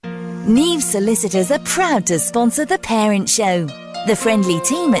Neves Solicitors are proud to sponsor The Parent Show. The friendly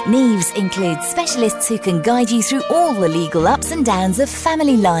team at Neves includes specialists who can guide you through all the legal ups and downs of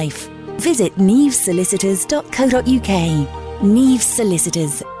family life. Visit nevesolicitors.co.uk. Neves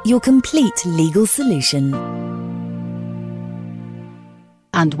Solicitors, your complete legal solution.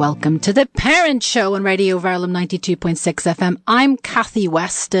 And welcome to The Parent Show on Radio Verulam 92.6 FM. I'm Kathy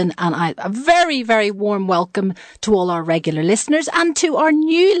Weston, and a very, very warm welcome to all our regular listeners and to our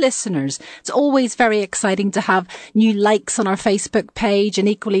new listeners. It's always very exciting to have new likes on our Facebook page, and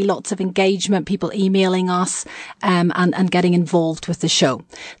equally lots of engagement, people emailing us and getting involved with the show.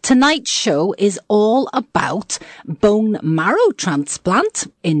 Tonight's show is all about bone marrow transplant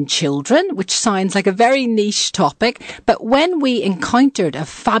in children, which sounds like a very niche topic, but when we encountered a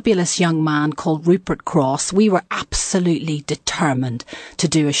fabulous young man called Rupert Cross, we were absolutely determined to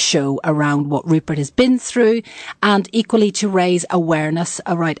do a show around what Rupert has been through, and equally to raise awareness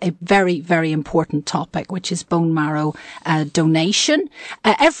around a very, very important topic, which is bone marrow donation.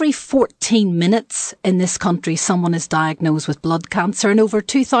 Every 14 minutes in this country, someone is diagnosed with blood cancer, and over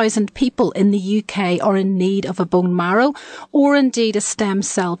 2,000 people in the UK are in need of a bone marrow or indeed a stem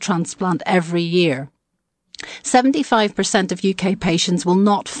cell transplant every year. 75% of UK patients will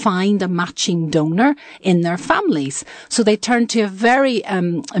not find a matching donor in their families. So they turn to a very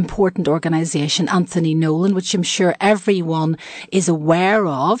important organisation, Anthony Nolan, which I'm sure everyone is aware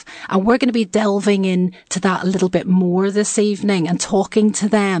of. And we're going to be delving into that a little bit more this evening and talking to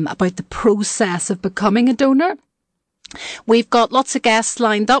them about the process of becoming a donor. We've got lots of guests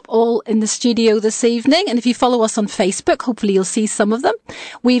lined up all in the studio this evening. And if you follow us on Facebook, hopefully you'll see some of them.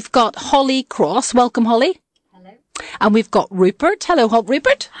 We've got Holly Cross. Welcome, Holly. And we've got Rupert. Hello,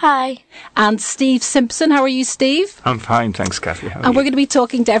 Rupert. Hi. And Steve Simpson. How are you, Steve? I'm fine, thanks, Kathy. And we're going to be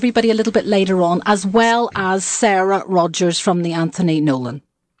talking to everybody a little bit later on, as well as Sarah Rogers from the Anthony Nolan.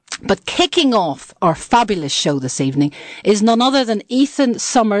 But kicking off our fabulous show this evening is none other than Ethan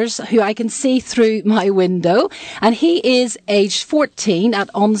Summers, who I can see through my window. And he is aged 14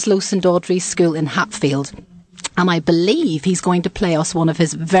 at Onslow St Audrey's School in Hatfield. And I believe he's going to play us one of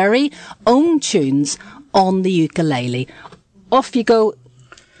his very own tunes on the ukulele. Off you go.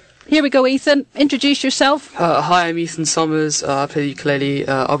 Here we go, Ethan. Introduce yourself. Hi, I'm Ethan Summers. I play the ukulele.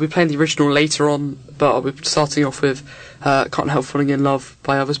 I'll be playing the original later on, but I'll be starting off with Can't Help Falling in Love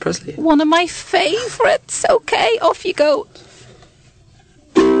by Elvis Presley. One of my favourites. Okay, off you go.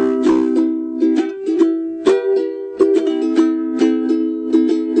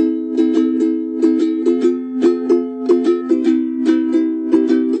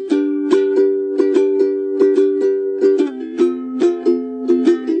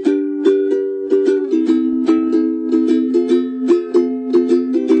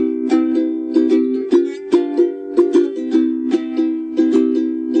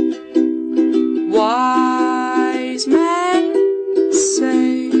 Wise men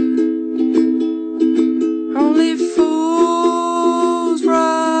say only fools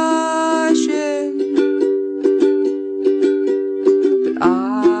rush in, but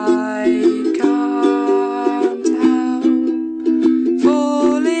I can't help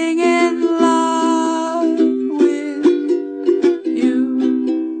falling in love with you.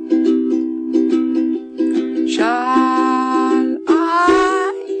 Shall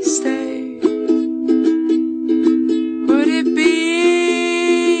I stay? Would it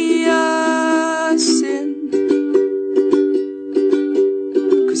be a sin?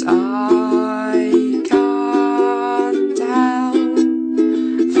 'Cause I can't help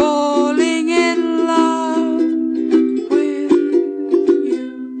falling in love with you.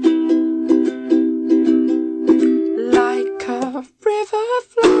 Like a river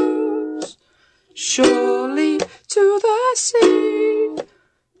flows surely to the sea,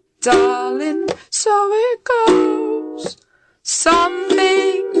 darling, so it goes. Some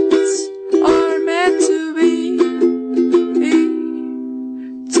things are meant to be.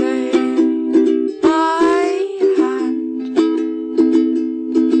 Take my hand,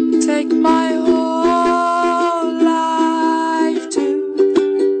 take my whole life too,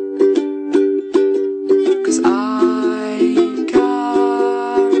 'cause I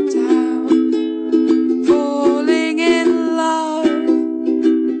can't help falling in love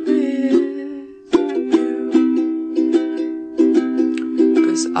with you.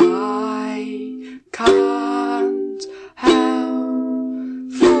 'Cause I can't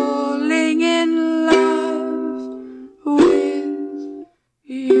help falling in love with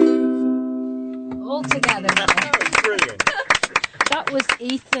you. All together. That was brilliant. That That was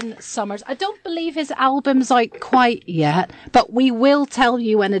Ethan Summers. I don't believe his album's out quite yet, but we will tell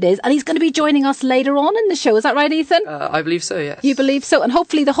you when it is. And he's going to be joining us later on in the show. Is that right, Ethan? I believe so, yes. You believe so? And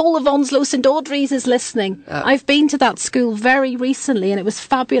hopefully the whole of Onslow St Audrey's is listening. I've been to that school very recently and it was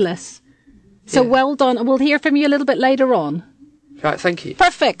fabulous. So well done. And we'll hear from you a little bit later on. Right, thank you.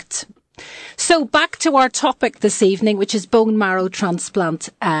 Perfect. So back to our topic this evening, which is bone marrow transplant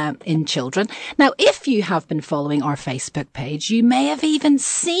in children. Now, if you have been following our Facebook page, you may have even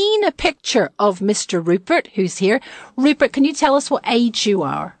seen a picture of Mr. Rupert, who's here. Rupert, can you tell us what age you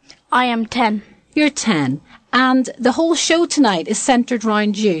are? I am 10. You're 10. And the whole show tonight is centred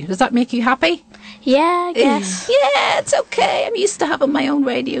around you. Does that make you happy? Yeah, I guess. Yeah, it's okay. I'm used to having my own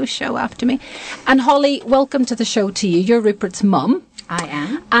radio show after me. And Holly, welcome to the show to you. You're Rupert's mum. I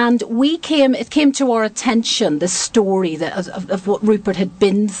am. And it came to our attention, the story of what Rupert had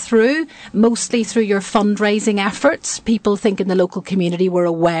been through, mostly through your fundraising efforts. People think in the local community were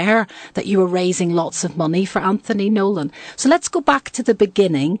aware that you were raising lots of money for Anthony Nolan. So let's go back to the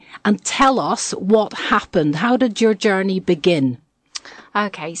beginning and tell us what happened. How did your journey begin?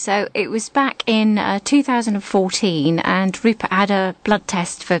 Okay, so it was back in 2014 and Rupert had a blood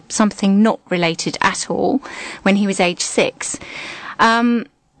test for something not related at all when he was age 6.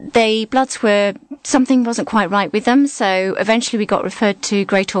 The bloods something wasn't quite right with them, so eventually we got referred to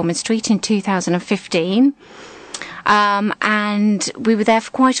Great Ormond Street in 2015. And we were there for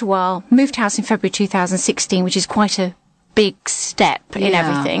quite a while, moved house in February 2016, which is quite a big step in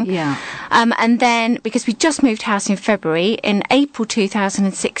everything. Yeah. And then, because we just moved house in February, in April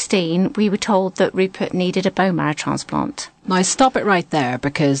 2016, we were told that Rupert needed a bone marrow transplant. Now stop it right there,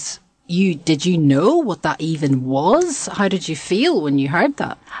 because did you know what that even was? How did you feel when you heard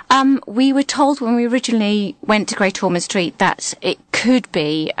that? We were told when we originally went to Great Ormond Street that it could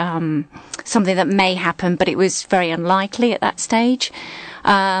be something that may happen, but it was very unlikely at that stage.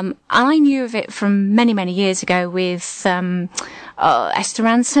 I knew of it from many, many years ago with Esther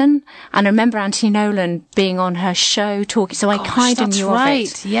Ranson, and I remember Anthony Nolan being on her show talking, so I kind of knew of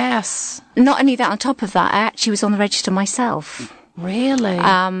it. Yes. Not only that, on top of that, I actually was on the register myself. Really?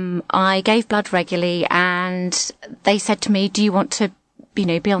 I gave blood regularly, and they said to me, do you want to,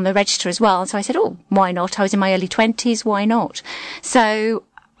 be on the register as well? And so I said, oh, why not? I was in my early 20s, why not? So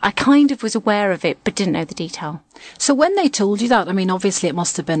I kind of was aware of it, but didn't know the detail. So when they told you that, I mean, obviously it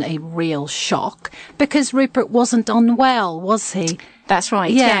must have been a real shock, because Rupert wasn't unwell, was he? That's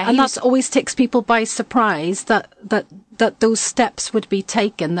right. Yeah, and that always takes people by surprise that those steps would be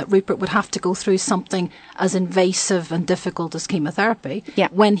taken, that Rupert would have to go through something as invasive and difficult as chemotherapy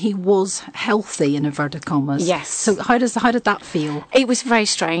when he was healthy, in inverted commas. Yes. So how did that feel? It was very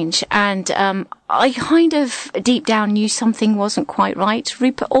strange, and I kind of deep down knew something wasn't quite right.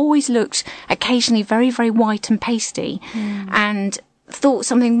 Rupert always looked occasionally very, very white and pasty, and thought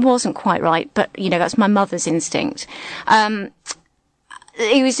something wasn't quite right, but that's my mother's instinct.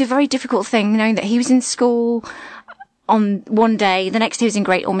 It was a very difficult thing, knowing that he was in school on one day, the next day he was in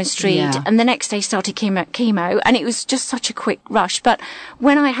Great Ormond Street, and the next day started chemo, and it was just such a quick rush. But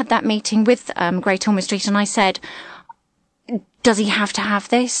when I had that meeting with Great Ormond Street, and I said, does he have to have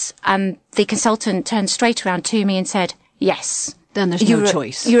this? And the consultant turned straight around to me and said, yes. Then there's no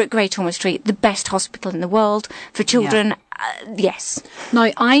choice. You're at Great Ormond Street, the best hospital in the world for children. Yes. Now,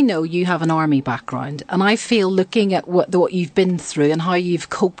 I know you have an army background, and I feel, looking at what you've been through and how you've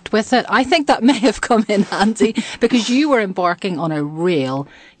coped with it, I think that may have come in handy, because you were embarking on a real,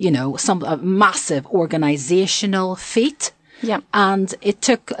 a massive organisational feat. Yeah. And it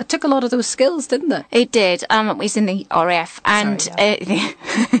took a lot of those skills, didn't it? It did. It was in the RAF, and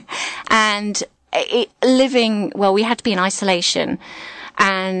and we had to be in isolation.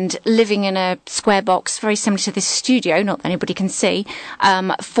 And living in a square box, very similar to this studio, not that anybody can see,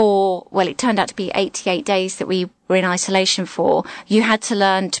 it turned out to be 88 days that we were in isolation for. You had to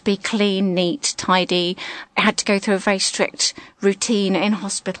learn to be clean, neat, tidy. I had to go through a very strict routine in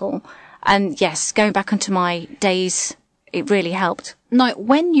hospital. And yes, going back onto my days, it really helped. Now,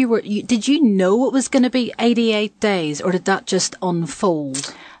 when did you know it was going to be 88 days, or did that just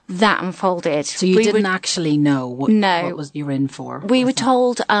unfold? That unfolded. So you didn't actually know what you were in for? We were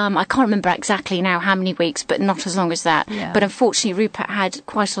told, I can't remember exactly now how many weeks, but not as long as that. Yeah. But unfortunately, Rupert had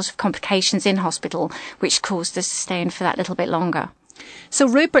quite a lot of complications in hospital, which caused us to stay in for that little bit longer. So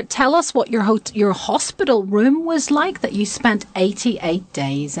Rupert, tell us what your hospital room was like that you spent 88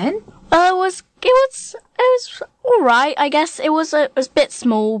 days in. It was all right. I guess it was a bit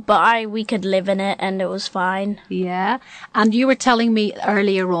small, but we could live in it, and it was fine. Yeah, and you were telling me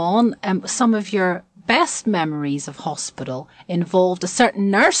earlier on, some of your best memories of hospital involved a certain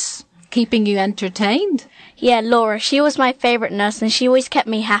nurse keeping you entertained. Yeah, Laura. She was my favourite nurse, and she always kept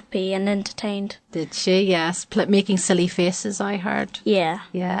me happy and entertained. Did she? Yes. Making silly faces, I heard. Yeah.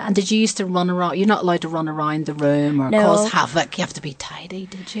 Yeah. And did you used to run around? You're not allowed to run around the room or No. cause havoc. You have to be tidy,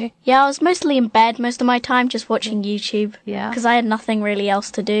 did you? Yeah, I was mostly in bed most of my time, just watching YouTube. Yeah. Because I had nothing really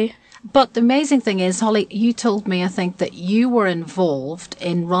else to do. But the amazing thing is, Holly, you told me, I think, that you were involved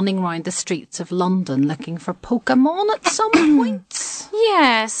in running around the streets of London looking for Pokemon at some point.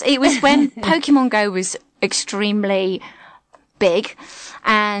 Yes, it was when Pokemon Go was extremely big,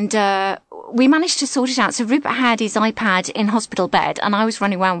 and we managed to sort it out. So Rupert had his iPad in hospital bed, and I was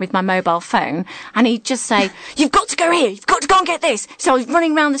running around with my mobile phone, and he'd just say, "You've got to go here, you've got to go and get this." So I was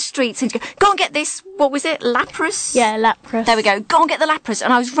running around the streets and go and get this, what was it, Lapras? Yeah, Lapras. There we go, go and get the Lapras.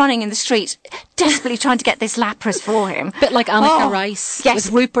 And I was running in the streets, desperately trying to get this Lapras for him. Bit like Annika Rice, yes.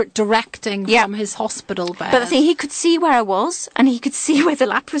 with Rupert directing from his hospital bed. But the thing, he could see where I was, and he could see where the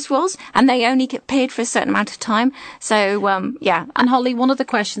Lapras was, and they only appeared for a certain amount of time. So, yeah. And Holly, one of the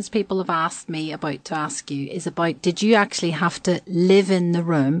questions people have asked me about to ask you is about, did you actually have to live in the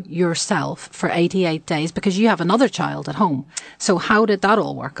room yourself for 88 days? Because you have another child at home. So how did that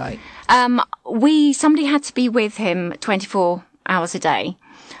all work out? Somebody had to be with him 24 hours a day.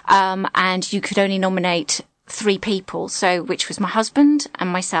 And you could only nominate 3 people. So, which was my husband and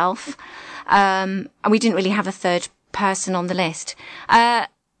myself. And we didn't really have a third person on the list. I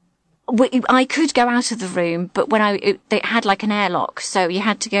could go out of the room, but they had like an airlock. So you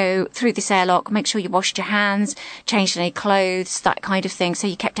had to go through this airlock, make sure you washed your hands, changed any clothes, that kind of thing. So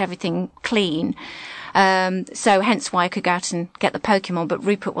you kept everything clean. So hence why I could go out and get the Pokemon, but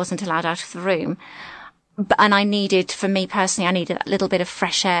Rupert wasn't allowed out of the room. And for me personally, I needed a little bit of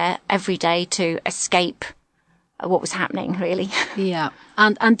fresh air every day to escape what was happening, really. Yeah.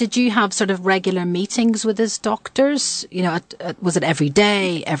 And did you have sort of regular meetings with his doctors? You know, was it every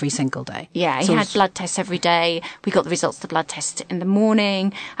day, every single day? Yeah, he had blood tests every day. We got the results of the blood test in the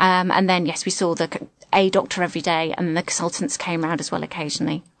morning. And then, yes, we saw a doctor every day, and the consultants came round as well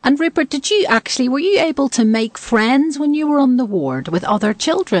occasionally. And Rupert, were you able to make friends when you were on the ward with other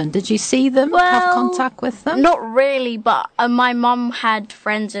children? Did you see them, have contact with them? Not really, but my mum had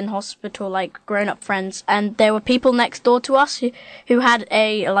friends in hospital, like grown-up friends, and there were people next door to us who had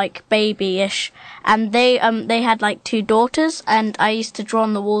a like baby-ish, and they had like 2 daughters, and I used to draw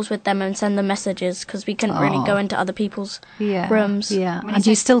on the walls with them and send them messages because we couldn't really go into other people's rooms. Yeah, and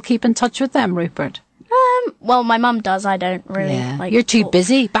do you still keep in touch with them, Rupert? Well, my mum does. I don't really. Yeah. You're too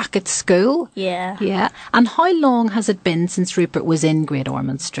busy back at school. Yeah. Yeah. And how long has it been since Rupert was in Great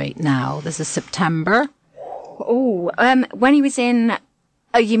Ormond Street now? This is September. Oh, when he was in.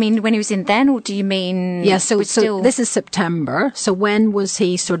 Oh, you mean when he was in then, or do you mean? Yeah. So this is September. So when was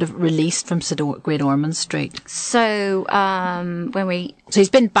he sort of released from Great Ormond Street? So So he's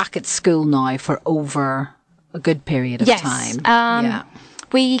been back at school now for over a good period of time. Yeah.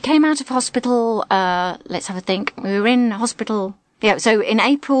 We came out of hospital, let's have a think. We were in hospital. Yeah, so in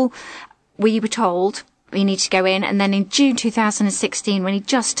April, we were told we need to go in. And then in June 2016, when he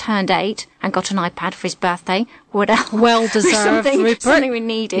just turned 8 and got an iPad for his birthday, what else? Well deserved, Rupert. Something we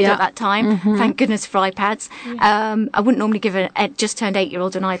needed at that time. Mm-hmm. Thank goodness for iPads. Yeah. I wouldn't normally give a just turned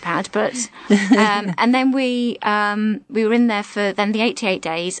 8-year-old an iPad, but, and then we were in there for then the 88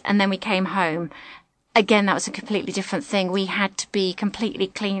 days, and then we came home. Again, that was a completely different thing. We had to be completely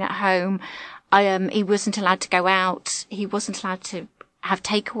clean at home. He wasn't allowed to go out. He wasn't allowed to have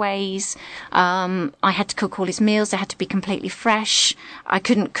takeaways. I had to cook all his meals. They had to be completely fresh. I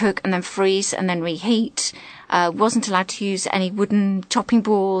couldn't cook and then freeze and then reheat. Wasn't allowed to use any wooden chopping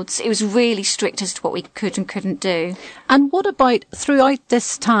boards. It was really strict as to what we could and couldn't do. And what about throughout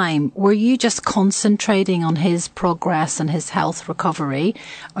this time? Were you just concentrating on his progress and his health recovery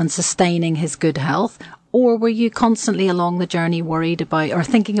and sustaining his good health? Or were you constantly along the journey worried about or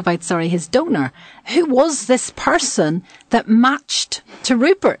thinking about, his donor? Who was this person that matched to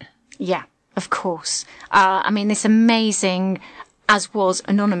Rupert? Yeah, of course. This amazing, as was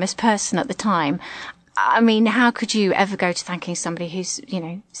anonymous person at the time. I mean, how could you ever go to thanking somebody who's,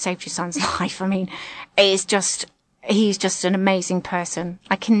 saved your son's life? I mean, he's just an amazing person.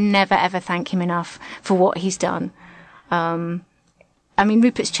 I can never, ever thank him enough for what he's done.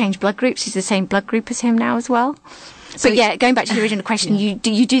 Rupert's changed blood groups. He's the same blood group as him now as well. So yeah, going back to the original question, you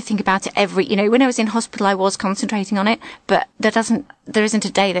do think about it when I was in hospital, I was concentrating on it, but there isn't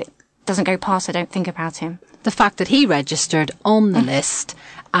a day that doesn't go past I don't think about him. The fact that he registered on the list,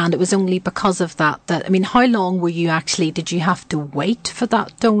 and it was only because of that, how long did you have to wait for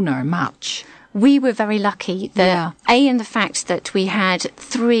that donor match? We were very lucky that in the fact that we had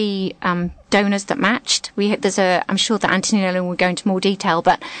 3 donors that matched. I'm sure that Anthony Nolan will go into more detail,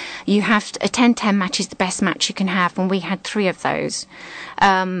 but you have a 10-10 match is the best match you can have, and we had 3 of those.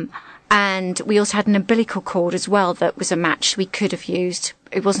 And we also had an umbilical cord as well that was a match we could have used.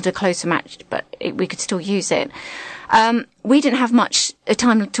 It wasn't a closer match, but we could still use it. We didn't have much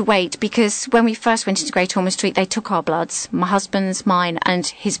time to wait, because when we first went into Great Ormond Street, they took our bloods, my husband's, mine, and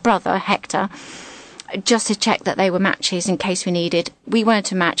his brother, Hector, just to check that they were matches in case we needed. We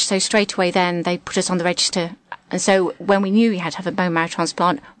weren't a match, so straight away then they put us on the register. And so when we knew we had to have a bone marrow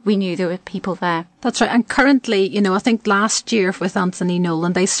transplant, we knew there were people there. That's right. And currently, I think last year with Anthony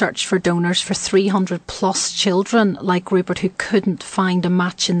Nolan, they searched for donors for 300 plus children like Rupert who couldn't find a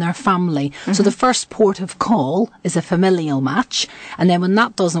match in their family. Mm-hmm. So the first port of call is a familial match. And then when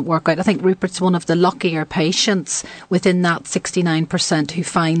that doesn't work out, I think Rupert's one of the luckier patients within that 69% who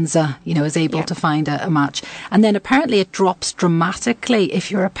finds is able to find a match. And then apparently it drops dramatically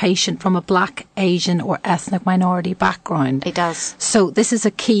if you're a patient from a Black, Asian or ethnic minority background. It does. So this is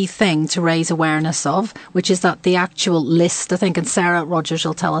a key thing to raise awareness of, which is that the actual list, I think, and Sarah Rogers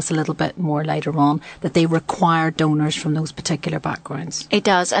will tell us a little bit more later on, that they require donors from those particular backgrounds. It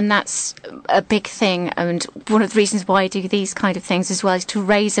does, and that's a big thing, and one of the reasons why I do these kind of things as well is to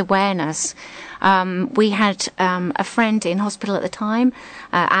raise awareness. We had a friend in hospital at the time,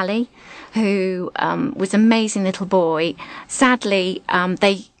 Ali, who was an amazing little boy. Sadly,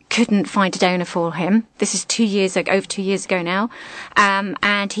 they couldn't find a donor for him. This is over 2 years ago now.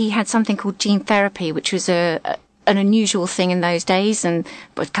 And he had something called gene therapy, which was an unusual thing in those days, a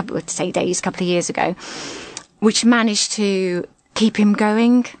couple of years ago, which managed to keep him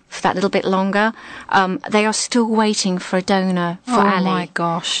going for that little bit longer. They are still waiting for a donor for Ali. Oh my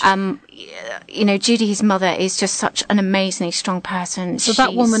gosh. Judy, his mother, is just such an amazingly strong person. So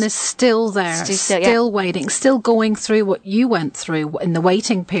that woman is still there, still waiting, still going through what you went through in the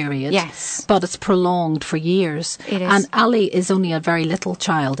waiting period. Yes. But it's prolonged for years. It is. And Ali is only a very little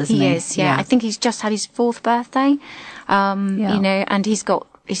child, isn't he? He is, yeah. I think he's just had his 4th birthday, and he's got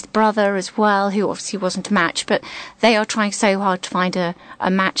his brother as well, who obviously wasn't a match, but they are trying so hard to find a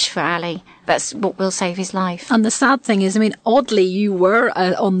match for Ali. That's what will save his life. And the sad thing is, oddly, you were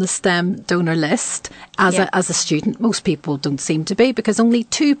on the STEM donor list as a student. Most people don't seem to be, because only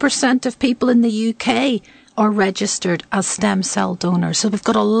 2% of people in the UK are registered as stem cell donors. So we've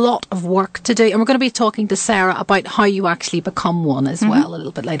got a lot of work to do. And we're going to be talking to Sarah about how you actually become one as well a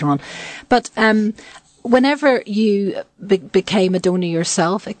little bit later on. But whenever you became a donor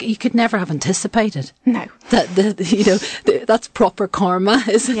yourself, you could never have anticipated. No. That's proper karma,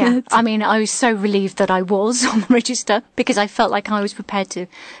 isn't it? I was so relieved that I was on the register, because I felt like I was prepared to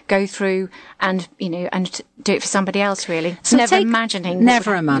go through and do it for somebody else, really. So never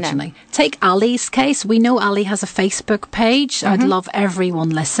imagining. Take Ali's case. We know Ali has a Facebook page. I'd love everyone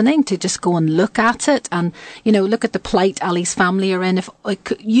listening to just go and look at it and, look at the plight Ali's family are in. If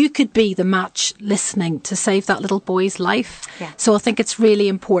you could be the match listening to save that little boy's life. Yeah. So I think it's really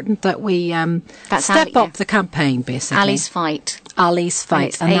important that we step up the campaign, basically. Ali's Fight. Ali's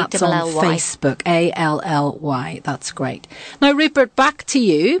Fight. And that's on Facebook. ALLY. That's great. Now, Rupert, back to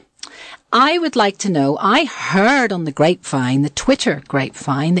you. I would like to know, I heard on the grapevine, the Twitter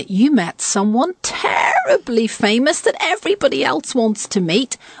grapevine, that you met someone terribly famous that everybody else wants to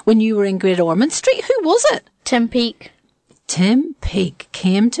meet when you were in Great Ormond Street. Who was it? Tim Peake. Tim Peake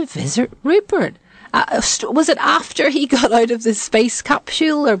came to visit Rupert. Was it after he got out of the space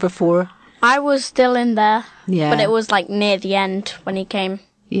capsule or before? I was still in there. Yeah. But it was near the end when he came.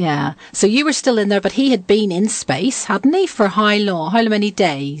 Yeah. So you were still in there, but he had been in space, hadn't he? For how long? How many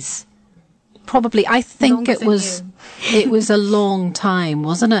days? Probably, I think it was a long time,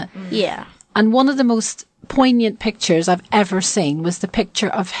 wasn't it? Yeah. And one of the most poignant pictures I've ever seen was the picture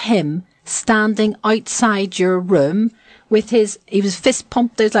of him standing outside your room with he was fist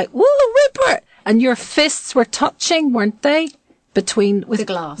pumped. There's like, woo, Rupert! And your fists were touching, weren't they? With the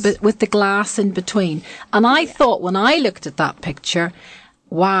glass. With the glass in between. And I thought when I looked at that picture,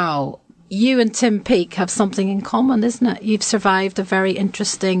 wow, you and Tim Peake have something in common, isn't it? You've survived a very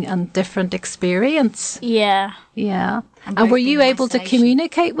interesting and different experience. Yeah. Yeah. And were you able to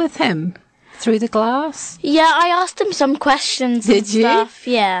communicate with him through the glass? Yeah, I asked him some questions and stuff.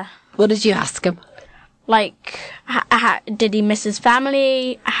 Yeah. What did you ask him? Did he miss his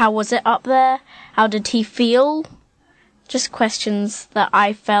family? How was it up there? How did he feel? Just questions that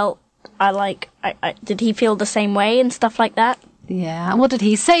I felt did he feel the same way and stuff like that? Yeah. And what did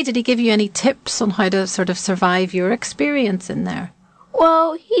he say? Did he give you any tips on how to sort of survive your experience in there?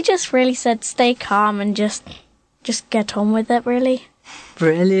 Well, he just really said stay calm and just get on with it, really.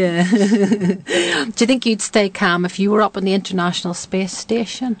 Brilliant. Do you think you'd stay calm if you were up on the International Space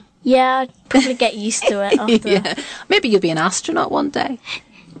Station? Yeah, I'd probably get used to it after. Yeah. Maybe you'll be an astronaut one day,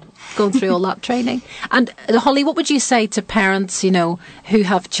 going through all that training. And Holly, what would you say to parents, who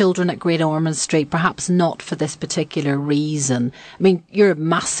have children at Great Ormond Street, perhaps not for this particular reason? I mean, you're a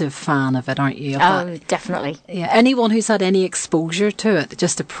massive fan of it, aren't you? Definitely. Yeah. Anyone who's had any exposure to it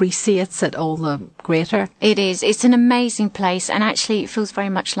just appreciates it all the greater. It is. It's an amazing place, and actually it feels very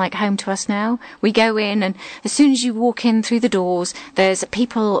much like home to us now. We go in, and as soon as you walk in through the doors, there's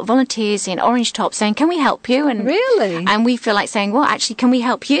volunteers in orange tops saying, "Can we help you?" And really? And we feel like saying, "Well, actually, can we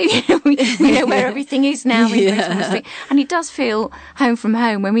help you?" we know where everything is now in Great Ormond Street. And it does feel home from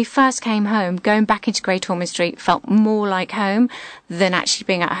home. When we first came home, going back into Great Ormond Street felt more like home than actually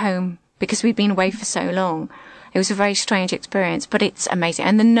being at home, because we'd been away for so long. It was a very strange experience, but it's amazing.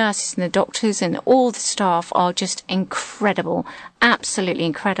 And the nurses and the doctors and all the staff are just incredible. Absolutely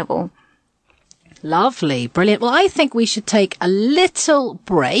incredible. Lovely. Brilliant. Well, I think we should take a little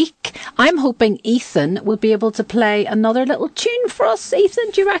break. I'm hoping Ethan will be able to play another little tune for us.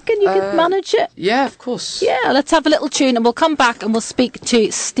 Ethan, do you reckon you could manage it? Yeah, of course. Yeah, let's have a little tune and we'll come back and we'll speak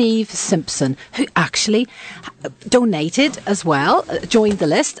to Steve Simpson, who actually donated as well, joined the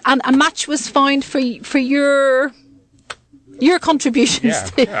list, and a match was found for your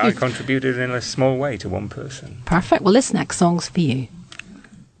contributions. Yeah, I contributed in a small way to one person. Perfect. Well, this next song's for you.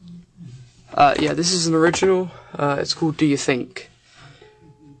 Yeah, this is an original. It's called Do You Think?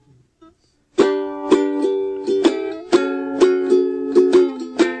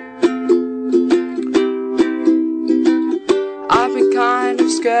 I've been kind of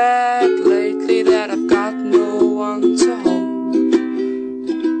scared lately that I've got no one to hold.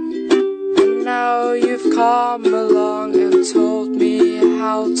 And now you've come along and told me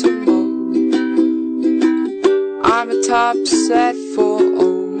how to mold. I'm a top set for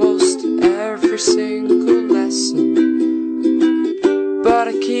almost every single lesson, but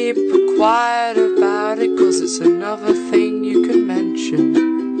I keep quiet about it 'cause it's another thing you can mention.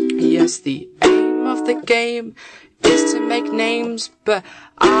 Yes, the aim of the game is to make names, but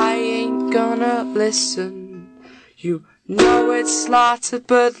I ain't gonna listen. You know it's slaughtered,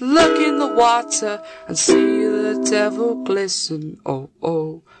 but look in the water and see the devil glisten. Oh,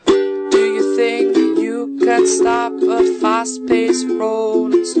 oh. Do you think you can stop a fast-paced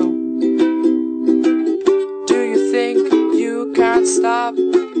rolling stone? Do you think you can stop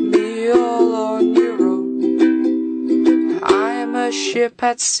me all on your own? I am a ship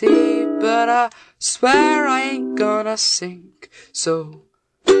at sea, but I swear I ain't gonna sink. So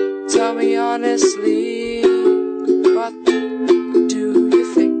tell me honestly, what do you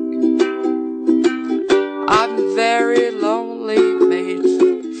think? I've been very lonely, made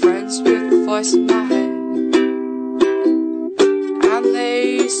friends with the voice in my head, and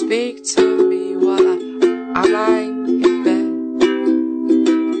they speak to me while I'm lying in bed.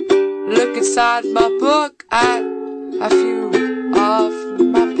 Look inside my book at a few of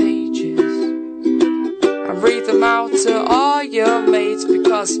my pages and read them out to all your mates,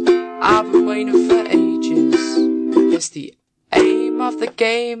 because I've been waiting for ages. Yes, the aim of the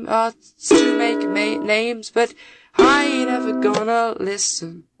game is to make names, but I ain't ever gonna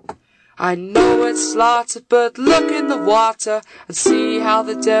listen. I know it's slaughtered, but look in the water and see how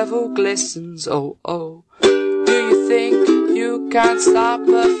the devil glistens. Oh, oh. Do you think you can stop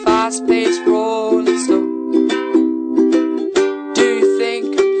a fast-paced rolling stone? Do you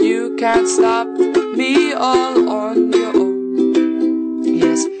think you can stop me all on your own?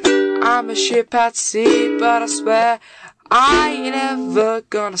 Yes, I'm a ship at sea, but I swear I ain't ever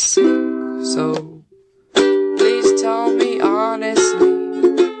gonna sink. So please tell me honestly,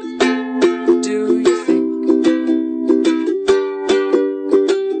 do you think?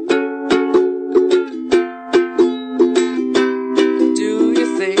 Do you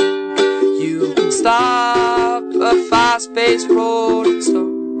think you can stop a fast-paced rolling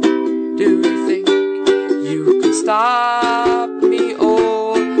stone? Do you think you can stop me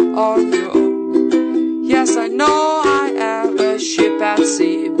all on your own? Yes, I know I am a ship at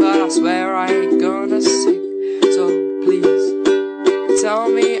sea, but I swear I ain't gonna sink. So please tell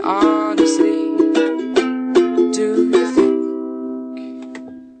me honestly, do you think?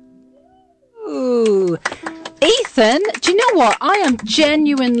 Ooh. Ethan, do you know what? I am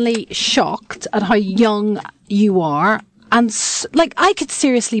genuinely shocked at how young you are. And, I could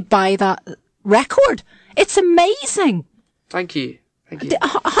seriously buy that record. It's amazing. Thank you. Thank you.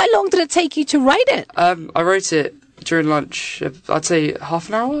 How long did it take you to write it? I wrote it during lunch. I'd say half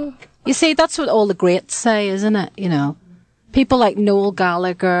an hour. You see, that's what all the greats say, isn't it? People like Noel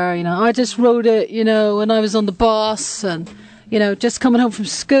Gallagher, I just wrote it, when I was on the bus and, just coming home from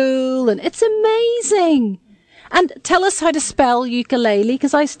school, and it's amazing. And tell us how to spell ukulele,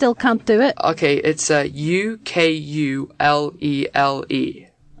 because I still can't do it. Okay, it's Ukulele.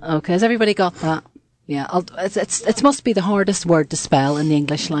 Okay, has everybody got that? Yeah, it must be the hardest word to spell in the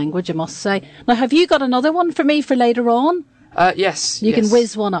English language, I must say. Now, have you got another one for me for later on? Yes. You can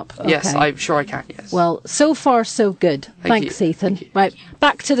whiz one up. Okay. Yes, I'm sure I can, yes. Well, so far so good. Thanks, Ethan. Thank you. Right,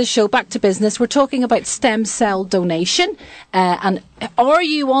 back to the show, back to business. We're talking about stem cell donation. And are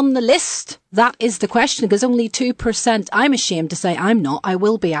you on the list? That is the question, because only 2%. I'm ashamed to say I'm not. I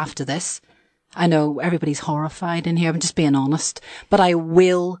will be after this. I know everybody's horrified in here. I'm just being honest. But I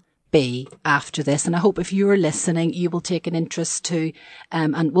will be after this, and I hope if you're listening you will take an interest too,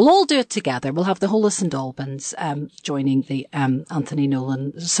 and we'll all do it together. We'll have the whole of St Albans joining the Anthony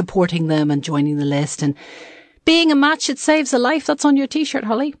Nolan, supporting them and joining the list, and being a match that saves a life. That's on your t-shirt,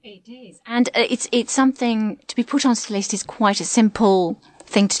 Holly. It is, and it's something to be put onto the list is quite a simple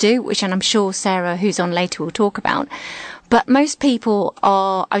thing to do, which, and I'm sure Sarah, who's on later, will talk about. But most people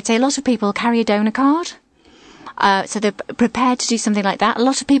I would say a lot of people carry a donor card. So they're prepared to do something like that. A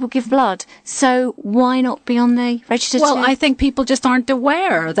lot of people give blood. So why not be on the register? Well, I think people just aren't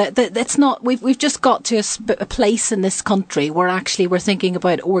aware that it's not, we've just got to a place in this country where actually we're thinking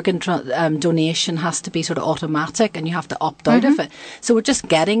about organ donation has to be sort of automatic and you have to opt out of it. So we're just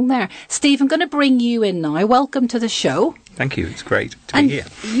getting there. Steve, I'm going to bring you in now. Welcome to the show. Thank you. It's great to be here.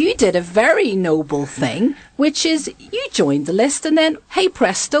 You did a very noble thing, which is you joined the list and then, hey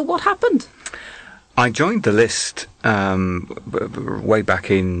presto, what happened? I joined the list way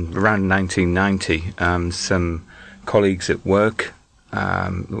back in around 1990. Some colleagues at work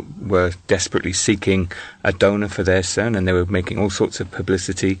were desperately seeking a donor for their son, and they were making all sorts of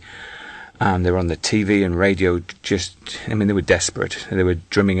publicity. They were on the TV and radio. They were desperate. They were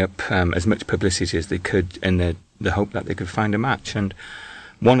drumming up as much publicity as they could in the hope that they could find a match. And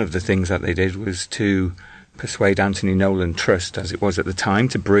one of the things that they did was to persuade Anthony Nolan Trust, as it was at the time,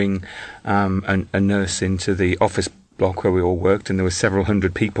 to bring a nurse into the office block where we all worked, and there were several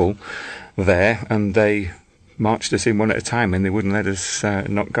hundred people there, and they marched us in one at a time, and they wouldn't let us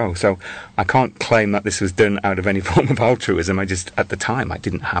not go. So I can't claim that this was done out of any form of altruism. At the time, I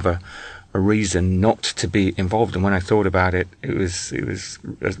didn't have a reason not to be involved, and when I thought about it, it was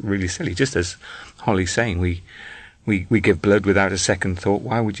really silly. Just as Holly's saying, we give blood without a second thought.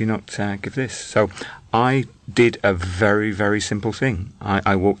 Why would you not give this? So I did a very, very simple thing.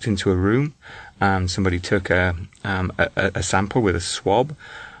 I walked into a room, and somebody took a sample with a swab,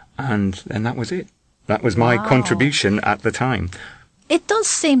 and that was it. That was my contribution at the time. It does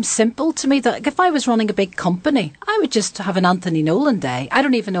seem simple to me that if I was running a big company, I would just have an Anthony Nolan Day. I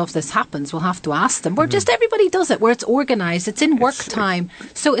don't even know if this happens. We'll have to ask them. Where just everybody does it, where it's organised, it's in work time.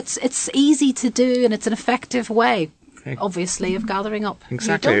 So it's easy to do, and it's an effective way, obviously, of gathering up.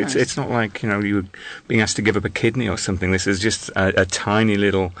 Exactly. It's not like, you were being asked to give up a kidney or something. This is just a tiny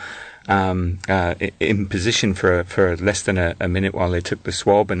little imposition for less than a minute while they took the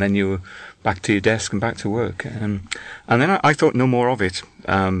swab, and then you were back to your desk and back to work. And then I thought no more of it.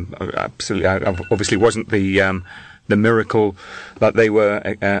 Absolutely, I obviously wasn't the miracle that they were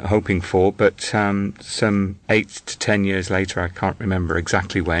hoping for, but some 8 to 10 years later, I can't remember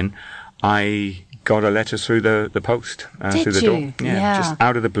exactly when, I got a letter through the post, through the door. Yeah, just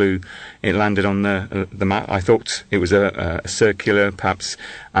out of the blue, it landed on the mat. I thought it was a circular, perhaps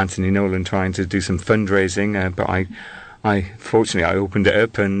Anthony Nolan trying to do some fundraising, but I fortunately I opened it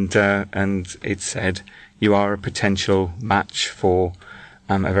up and it said, "You are a potential match for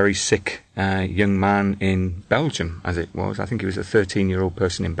a very sick young man in Belgium," as it was. I think he was a 13-year-old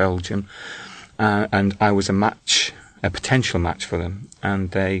person in Belgium, and I was a potential match for them,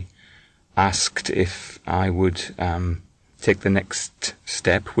 and they asked if I would take the next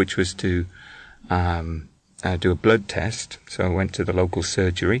step, which was to do a blood test. So I went to the local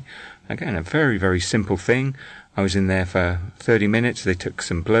surgery. Again, a very, very simple thing. I was in there for 30 minutes. They took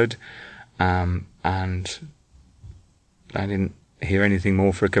some blood, and I didn't hear anything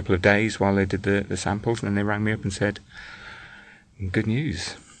more for a couple of days while they did the samples, and then they rang me up and said, "Good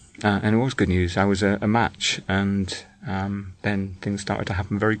news." And it was good news. I was a match, and then things started to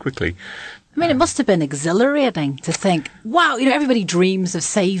happen very quickly. I mean, it must have been exhilarating to think, wow, everybody dreams of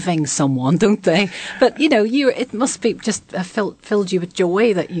saving someone, don't they? But, it must be just filled you with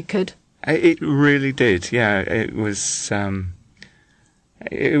joy that you could. It really did, yeah. It was,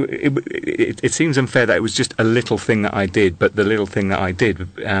 it seems unfair that it was just a little thing that I did, but the little thing that I did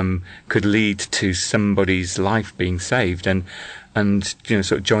could lead to somebody's life being saved. And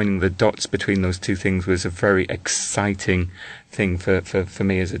sort of joining the dots between those two things was a very exciting thing for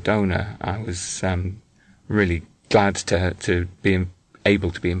me as a donor. I was really glad to be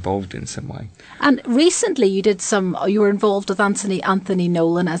able to be involved in some way. And recently you were involved with Anthony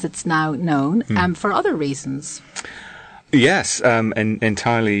Nolan, as it's now known, for other reasons. Yes, and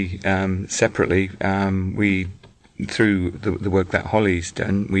entirely separately. We, through the work that Holly's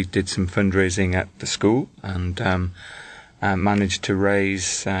done, we did some fundraising at the school and managed to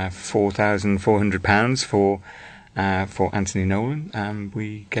raise £4,400 for Anthony Nolan.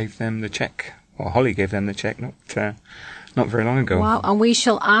 We gave them the cheque, or Holly gave them the cheque, not very long ago. Wow, and we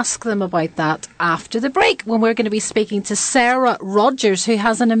shall ask them about that after the break, when we're going to be speaking to Sarah Rogers, who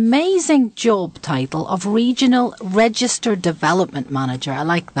has an amazing job title of Regional Register Development Manager. I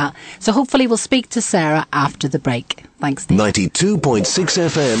like that. So hopefully we'll speak to Sarah after the break. Thanks, Steve. 92.6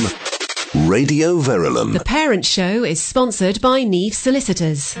 FM, Radio Verulam. The Parent Show is sponsored by Neve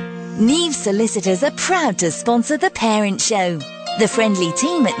Solicitors. Neve Solicitors are proud to sponsor The Parent Show. The friendly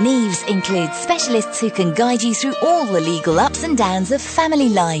team at Neves includes specialists who can guide you through all the legal ups and downs of family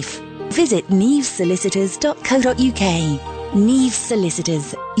life. Visit nevesolicitors.co.uk. Neves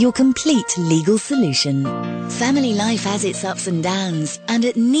Solicitors, your complete legal solution. Family life has its ups and downs, and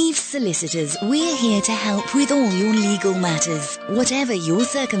at Neves Solicitors, we're here to help with all your legal matters. Whatever your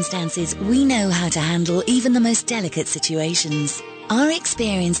circumstances, we know how to handle even the most delicate situations. Our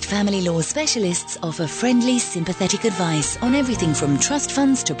experienced family law specialists offer friendly, sympathetic advice on everything from trust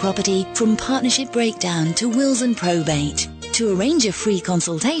funds to property, from partnership breakdown to wills and probate. To arrange a free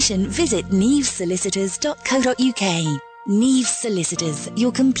consultation, visit nevesolicitors.co.uk. Neves Solicitors,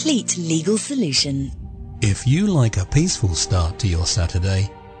 your complete legal solution. If you like a peaceful start to your Saturday,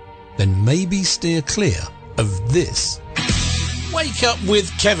 then maybe steer clear of this. Wake Up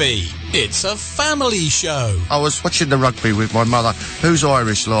with Kevy. It's a family show. I was watching the rugby with my mother, who's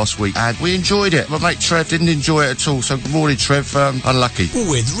Irish, last week, and we enjoyed it. My mate Trev didn't enjoy it at all, so good morning, Trev. Unlucky.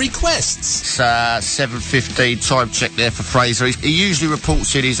 With requests. It's 7:15, time check there for Fraser. He usually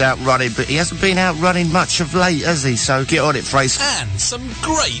reports in he's out running, but he hasn't been out running much of late, has he? So get on it, Fraser. And some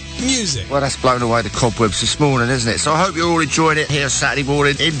great music. Well, that's blown away the cobwebs this morning, isn't it? So I hope you're all enjoying it here Saturday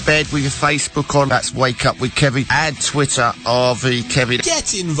morning, in bed with your Facebook on. That's Wake Up with Kevy, and Twitter, RV Kevy.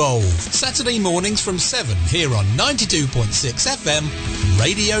 Get involved. Saturday mornings from 7 here on 92.6 FM,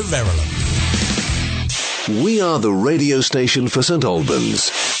 Radio Verulam. We are the radio station for St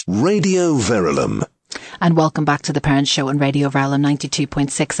Albans, Radio Verulam. And welcome back to The Parent Show on Radio Verulam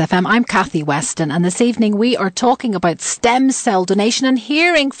 92.6 FM. I'm Kathy Weston, and this evening we are talking about stem cell donation and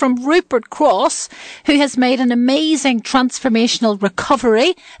hearing from Rupert Cross, who has made an amazing transformational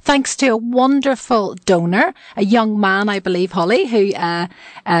recovery thanks to a wonderful donor, a young man, I believe, Holly, who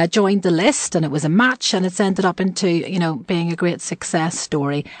joined the list, and it was a match, and it's ended up into, being a great success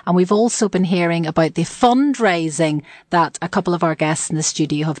story. And we've also been hearing about the fundraising that a couple of our guests in the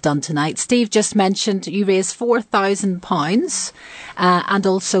studio have done tonight. Steve just mentioned you raised £4,000, and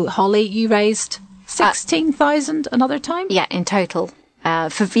also Holly, you raised 16,000 another time. Yeah, in total.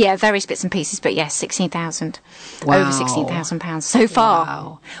 For various bits and pieces, but yes, 16,000. Wow. Over £16,000 so far.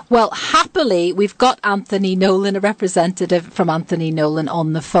 Wow. Well, happily, we've got Anthony Nolan, a representative from Anthony Nolan,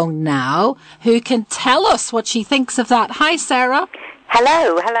 on the phone now, who can tell us what she thinks of that. Hi, Sarah.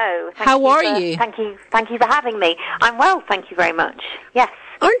 Hello. How are you? Thank you for having me. I'm well, thank you very much. Yes.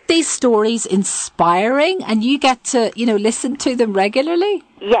 Aren't these stories inspiring, and you get to, listen to them regularly?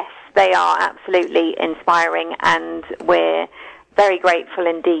 Yes, they are absolutely inspiring, and we're very grateful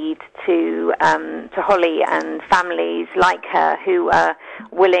indeed to Holly and families like her who are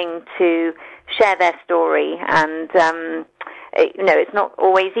willing to share their story. And it's not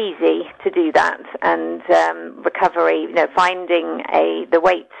always easy to do that. And recovery, finding the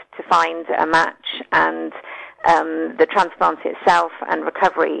wait to find a match, and the transplant itself and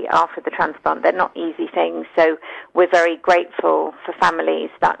recovery after the transplant, they're not easy things. So we're very grateful for families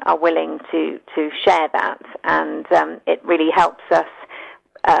that are willing to share that, and it really helps us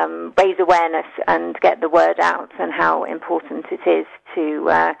raise awareness and get the word out, and how important it is to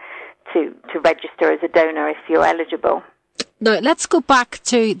register as a donor if you're eligible. Now, let's go back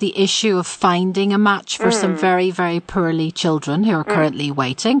to the issue of finding a match for some very, very poorly children who are currently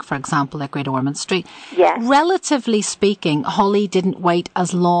waiting, for example, at Great Ormond Street. Yes. Relatively speaking, Holly didn't wait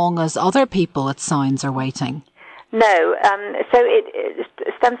as long as other people, it sounds, are waiting. No.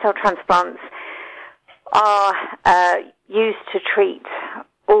 Stem cell transplants are used to treat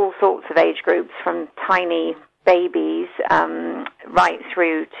all sorts of age groups, from tiny babies right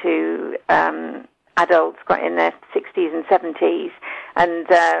through to adults got in their 60s and 70s, and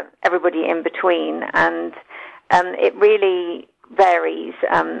everybody in between. And it really varies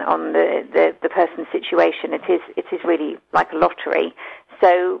on the person's situation. It is really like a lottery.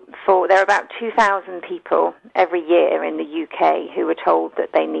 So there are about 2,000 people every year in the UK who are told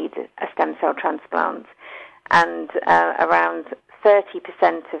that they need a stem cell transplant, and around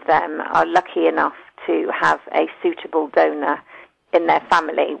 30% of them are lucky enough to have a suitable donor in their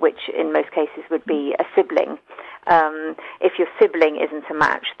family, which in most cases would be a sibling. If your sibling isn't a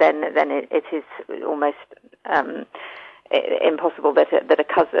match, then it is almost impossible that a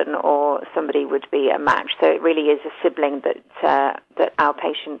cousin or somebody would be a match. So it really is a sibling that our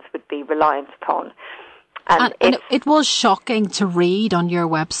patients would be reliant upon. And it was shocking to read on your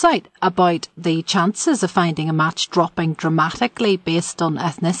website about the chances of finding a match dropping dramatically based on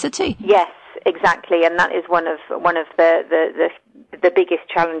ethnicity. Yes, exactly, and that is one of the biggest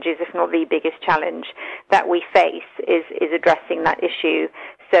challenges, if not the biggest challenge that we face, is addressing that issue.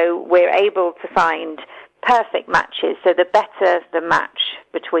 So we're able to find perfect matches. So the better the match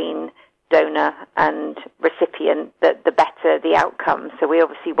between donor and recipient, the better the outcome. So we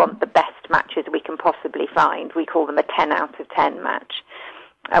obviously want the best matches we can possibly find. We call them a 10 out of 10 match.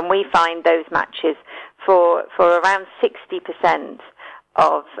 And we find those matches for around 60%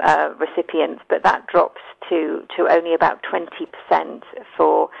 of recipients, but that drops to only about 20%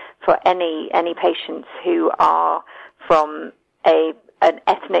 for any patients who are from an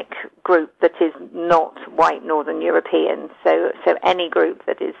ethnic group that is not white Northern European. So any group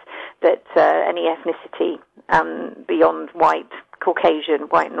any ethnicity beyond white Caucasian,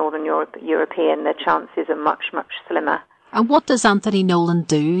 white Northern European, the chances are much, much slimmer. And what does Anthony Nolan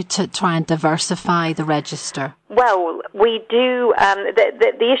do to try and diversify the register? Well, we do.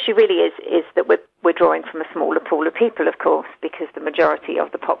 The issue really is that we're drawing from a smaller pool of people, of course, because the majority of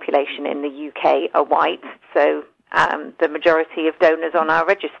the population in the UK are white. So the majority of donors on our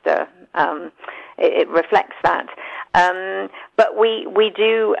register, it reflects that. But we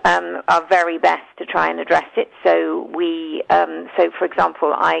do our very best to try and address it. So for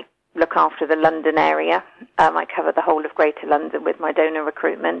example, I look after the London area. I cover the whole of Greater London with my donor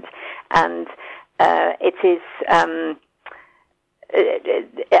recruitment, and it is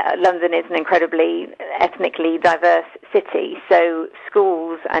London is an incredibly ethnically diverse city. So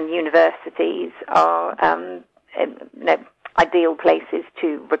schools and universities are ideal places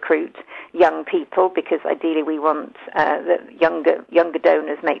to recruit young people, because ideally we want that younger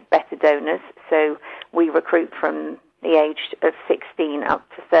donors make better donors. So we recruit from the age of 16 up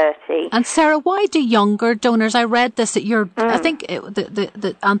to 30. And Sarah, why do younger donors? I read this that I think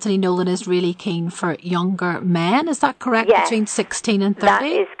that Anthony Nolan is really keen for younger men. Is that correct? Yes, between 16 and 30? That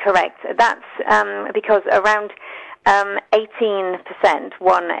is correct. That's because around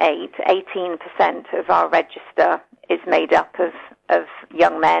 18% of our register is made up of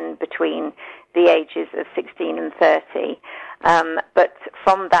young men between the ages of 16 and 30. But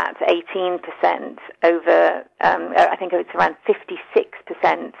from that 18%, I think it's around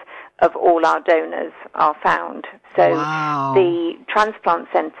 56% of all our donors are found. So wow. The transplant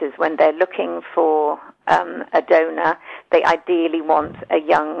centres, when they're looking for a donor, they ideally want a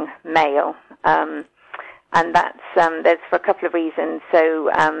young male. And that's there's for a couple of reasons. So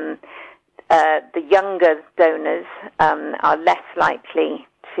the younger donors are less likely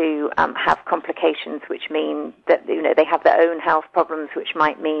to have complications, which mean that they have their own health problems, which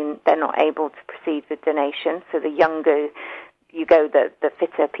might mean they're not able to proceed with donation. So the younger you go, the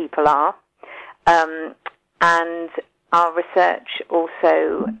fitter people are. And our research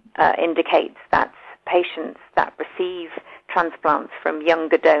also indicates that patients that receive transplants from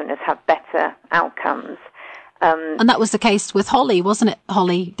younger donors have better outcomes. And that was the case with Holly, wasn't it,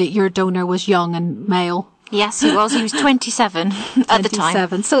 Holly, that your donor was young and male? Yes, he was. He was 27 at the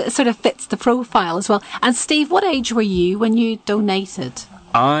time. So it sort of fits the profile as well. And Steve, what age were you when you donated?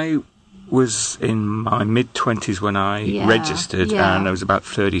 I was in my mid-20s when I registered, and I was about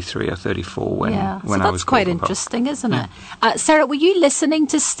 33 or 34 when I was called. That's quite interesting, isn't it? Sarah, were you listening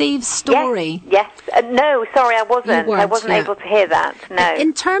to Steve's story? Yes. No, sorry, I wasn't. I wasn't able to hear that, no.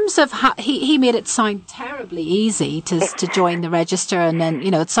 In terms of how he made it sound terribly easy to join the register, and then,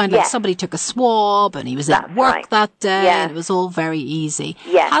 it sounded like somebody took a swab and he was at work that day, and it was all very easy.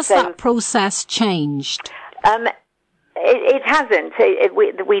 Yes, Has that process changed? It hasn't.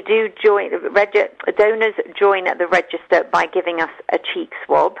 We do join. Donors join at the register by giving us a cheek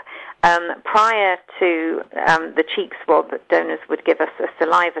swab. Prior to the cheek swab, donors would give us a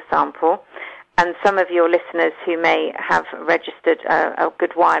saliva sample. And some of your listeners who may have registered a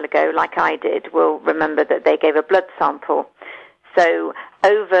good while ago, like I did, will remember that they gave a blood sample. So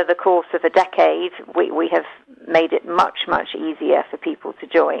over the course of a decade, we have made it much, much easier for people to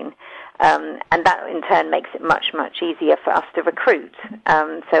join. And that in turn makes it much, much easier for us to recruit.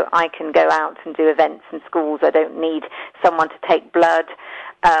 So I can go out and do events in schools. I don't need someone to take blood.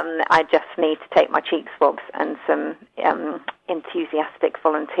 I just need to take my cheek swabs and some enthusiastic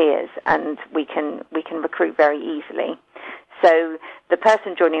volunteers, and we can recruit very easily. So the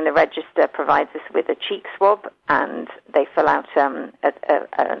person joining the register provides us with a cheek swab, and they fill out an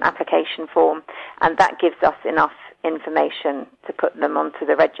application form, and that gives us enough information to put them onto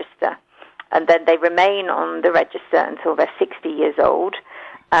the register. And then they remain on the register until they're 60 years old,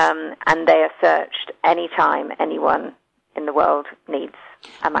 and they are searched anytime anyone in the world needs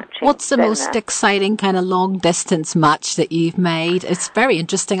a matching What's the donor. most exciting kind of long-distance match that you've made? It's very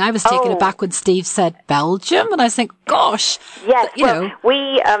interesting. I was taken aback when Steve said Belgium, and I think, gosh. Yes, know.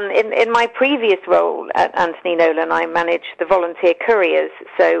 We, in my previous role at Anthony Nolan, I managed the volunteer couriers.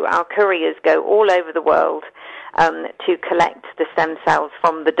 So our couriers go all over the world to collect the stem cells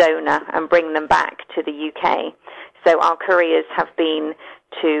from the donor and bring them back to the UK. So our couriers have been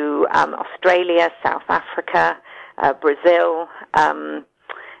to Australia, South Africa, Brazil.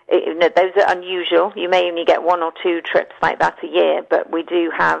 Those are unusual. You may only get 1 or 2 trips like that a year, but we do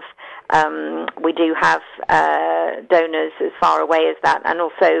have donors as far away as that, and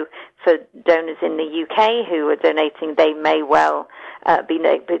also for donors in the UK who are donating, they may well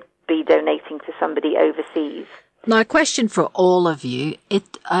be donating to somebody overseas. Now, a question for all of you.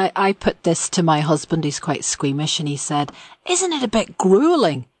 I put this to my husband, who's quite squeamish, and he said, "Isn't it a bit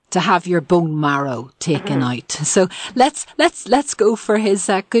grueling to have your bone marrow taken out?" So let's go for his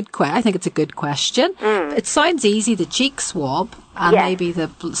good question. I think it's a good question. It sounds easy, the cheek swab and maybe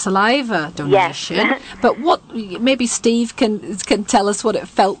the saliva donation. Yes. But what? Maybe Steve can tell us what it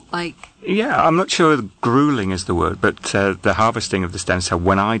felt like. Yeah, I'm not sure grueling is the word, but the harvesting of the stem cell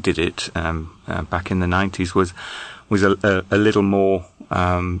when I did it back in the 90s was a little more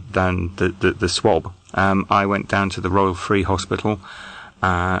than the swab. I went down to the Royal Free Hospital.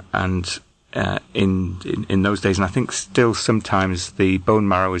 And in those days, and I think still sometimes, the bone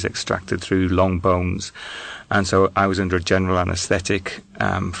marrow is extracted through long bones, and so I was under a general anaesthetic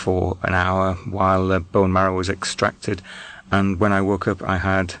for an hour while the bone marrow was extracted. And when I woke up, I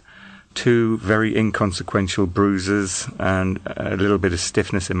had 2 very inconsequential bruises and a little bit of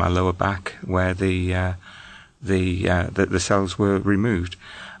stiffness in my lower back where the cells were removed.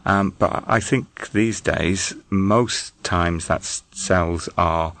 But I think these days, most times that cells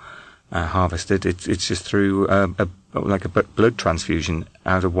are harvested. It's just through a blood transfusion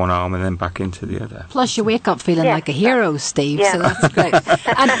out of one arm and then back into the other. Plus, you wake up feeling like a hero, Steve. Yeah. So that's great.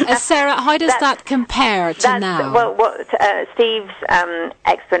 And Sarah, how does that compare to now? Well, what Steve's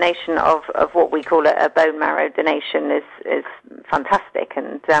explanation of what we call a bone marrow donation is fantastic,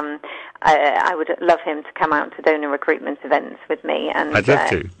 and I would love him to come out to donor recruitment events with me and I'd love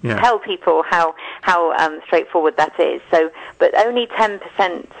to, tell people how straightforward that is. So, but only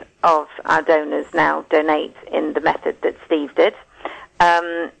 10% of our donors now donate in the method that Steve did,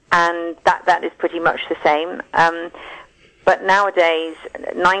 and that is pretty much the same. But nowadays,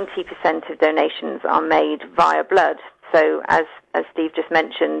 90% of donations are made via blood. So, as Steve just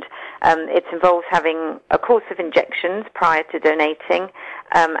mentioned, it involves having a course of injections prior to donating,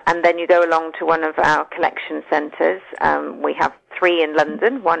 and then you go along to one of our collection centres. We have 3 in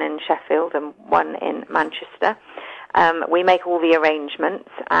London, 1 in Sheffield, and 1 in Manchester. We make all the arrangements,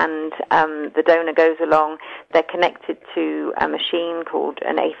 and the donor goes along. They're connected to a machine called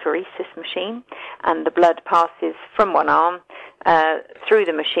an apheresis machine, and the blood passes from one arm through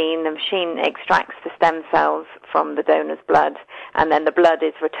the machine. The machine extracts the stem cells from the donor's blood, and then the blood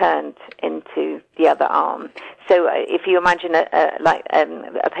is returned into the other arm. So if you imagine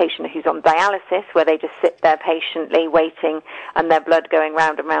a patient who's on dialysis, where they just sit there patiently waiting and their blood going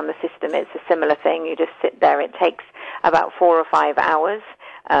round and round the system, it's a similar thing. You just sit there. It takes about 4 or 5 hours.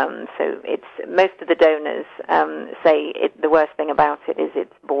 So it's most of the donors say the worst thing about it is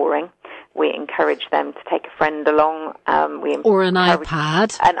it's boring. We encourage them to take a friend along. Or an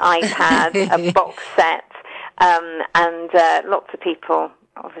iPad. An iPad, a box set, and lots of people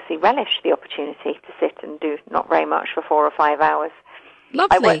obviously relish the opportunity to sit and do not very much for 4 or 5 hours.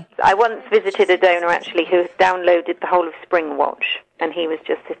 Lovely. I once visited a donor actually who had downloaded the whole of Springwatch, and he was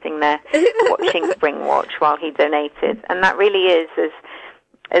just sitting there watching Springwatch while he donated, and that really is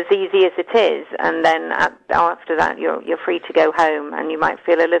as easy as it is. And then after that, you're free to go home, and you might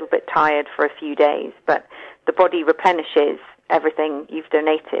feel a little bit tired for a few days, but the body replenishes everything you've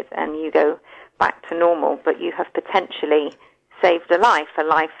donated, and you go back to normal. But you have potentially saved a life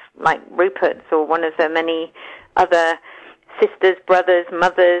like Rupert's or one of the many other sisters, brothers,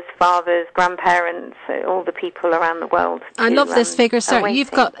 mothers, fathers, grandparents, all the people around the world. I love this figure, sir. waiting.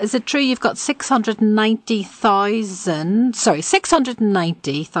 You've got, is it true, you've got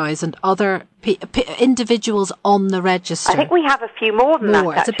 690,000 other individuals on the register? I think we have a few more than that,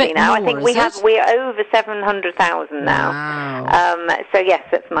 It's a actually, bit now. more, I think we're over 700,000 now. Wow. So, yes,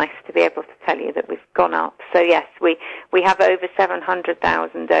 it's nice to be able to tell you that we've gone up. So, yes, we have over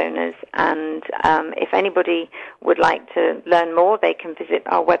 700,000 donors, and if anybody would like to learn more, they can visit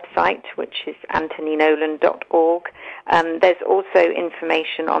our website, which is anthonynolan.org. There's also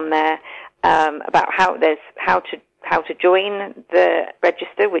information on there about how to join the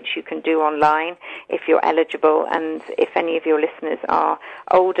register, which you can do online if you're eligible. And if any of your listeners are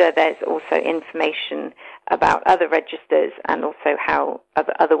older, there's also information about other registers and also how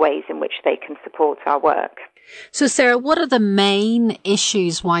other ways in which they can support our work. So, Sarah, what are the main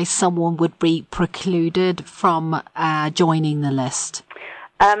issues why someone would be precluded from joining the list?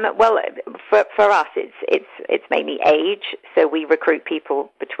 Well, for us, it's mainly age. So we recruit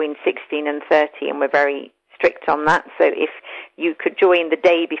people between 16 and 30, and we're very strict on that. So if you could join the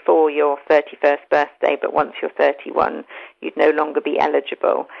day before your 31st birthday, but once you're 31, you'd no longer be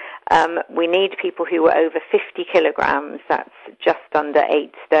eligible. We need people who are over 50 kilograms. That's just under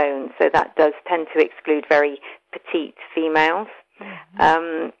 8 stone. So that does tend to exclude very petite females.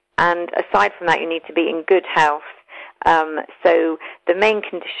 Mm-hmm. And aside from that, you need to be in good health. So the main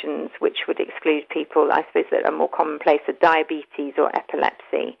conditions which would exclude people, I suppose, that are more commonplace are diabetes or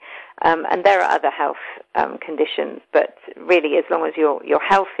epilepsy. And there are other health conditions, but really as long as you're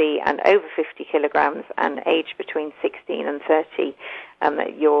healthy and over 50 kilograms and age between 16 and 30,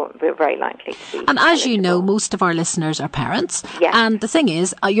 you're very likely to be. And as you know, most of our listeners are parents. Yes. And the thing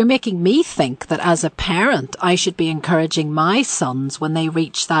is, you're making me think that as a parent, I should be encouraging my sons when they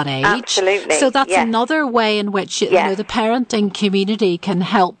reach that age. Absolutely. So that's another way in which you know, the parenting community can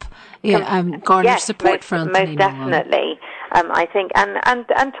help garner support for Anthony Nolan. Most definitely. I think,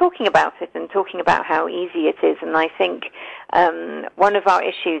 and talking about it and talking about how easy it is. And I think one of our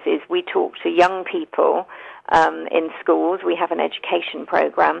issues is we talk to young people in schools. We have an education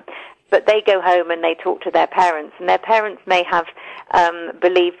program, but they go home and they talk to their parents, and their parents may have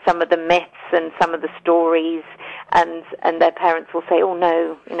believed some of the myths and some of the stories, and their parents will say, "Oh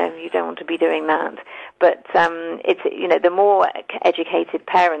no, you don't want to be doing that." But it's the more educated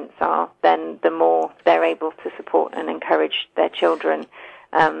parents are, then the more they're able to support and encourage their children.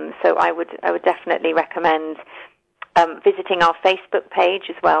 So I would definitely recommend visiting our Facebook page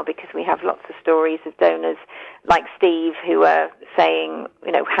as well, because we have lots of stories of donors like Steve who are saying,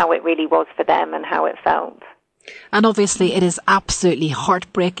 how it really was for them and how it felt. And obviously it is absolutely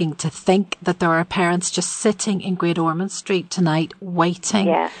heartbreaking to think that there are parents just sitting in Great Ormond Street tonight waiting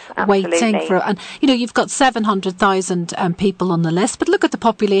for, and you've got 700,000 people on the list, but look at the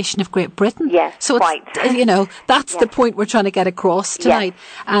population of Great Britain. Yes, so quite. That's the point we're trying to get across tonight.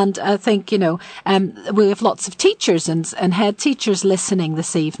 Yes. And I think, we have lots of teachers and head teachers listening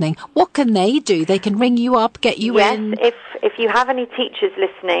this evening. What can they do? They can ring you up, get you in. Yes, if you have any teachers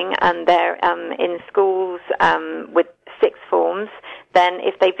listening and they're in schools with sixth forms, then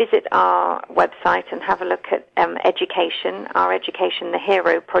if they visit our website and have a look at education, our Education the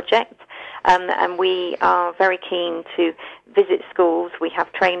Hero project, and we are very keen to visit schools. We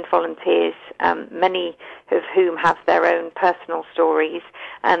have trained volunteers, many of whom have their own personal stories,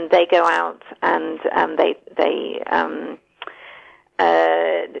 and they go out and they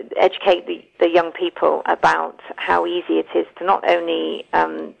educate the young people about how easy it is to not only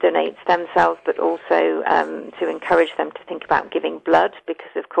donate stem cells, but also to encourage them to think about giving blood,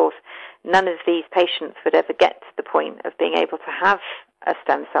 because of course none of these patients would ever get to the point of being able to have a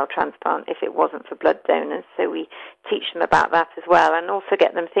stem cell transplant if it wasn't for blood donors. So we teach them about that as well, and also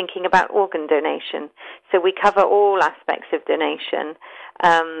get them thinking about organ donation. So we cover all aspects of donation,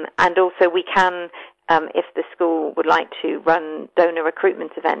 and also we can, if the school would like to, run donor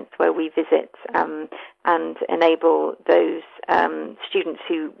recruitment events where we visit and enable those students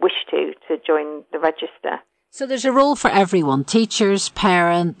who wish to join the register. So there's a role for everyone: teachers,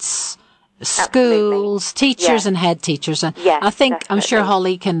 parents, schools, teachers and head teachers. And yes, I think, definitely. I'm sure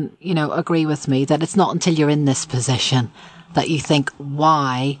Holly can, agree with me that it's not until you're in this position that you think,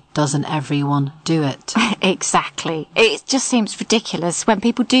 why doesn't everyone do it? Exactly. It just seems ridiculous when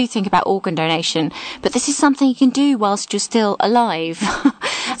people do think about organ donation, but this is something you can do whilst you're still alive.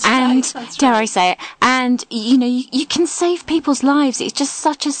 And dare I say it, and you can save people's lives. It's just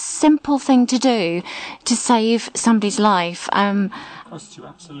such a simple thing to do to save somebody's life. It costs you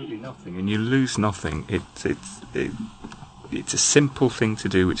absolutely nothing, and you lose nothing. it's a simple thing to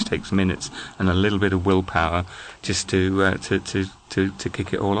do, which takes minutes and a little bit of willpower just to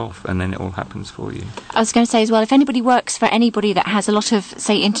kick it all off, and then it all happens for you. I was going to say as well, if anybody works for anybody that has a lot of,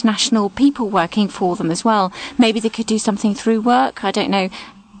 say, international people working for them as well, maybe they could do something through work. I don't know.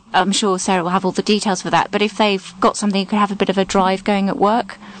 I'm sure Sarah will have all the details for that. But if they've got something, you could have a bit of a drive going at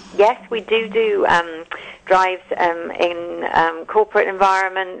work. Yes, we do drives in corporate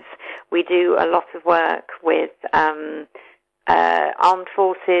environments. We do a lot of work with armed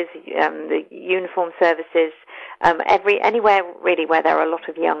forces, the uniform services, anywhere really where there are a lot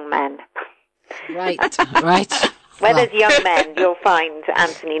of young men. Right, right. Where there's young men, you'll find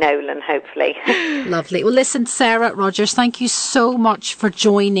Anthony Nolan, hopefully. Lovely. Well, listen, Sarah Rogers, thank you so much for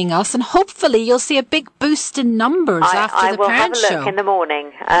joining us, and hopefully you'll see a big boost in numbers after the parent show. I will have a look in the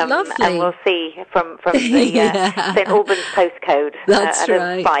morning, Lovely. And we'll see from the St Albans postcode. That's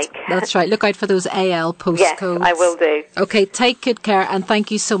right. Bike. That's right. Look out for those AL postcodes. Yes, I will do. Okay, take good care, and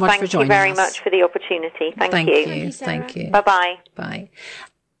thank you so much for joining us. Thank you very much for the opportunity. Thank you. Thank you. Bye-bye. Bye.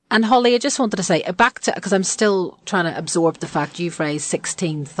 And Holly, I just wanted to say, back to, because I'm still trying to absorb the fact you've raised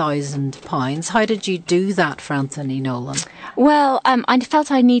 £16,000. How did you do that for Anthony Nolan? Well, I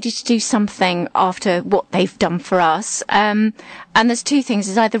felt I needed to do something after what they've done for us. And there's two things.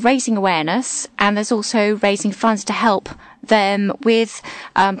 There's either raising awareness, and there's also raising funds to help them with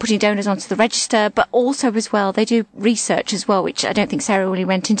putting donors onto the register, but also as well, they do research as well, which I don't think Sarah really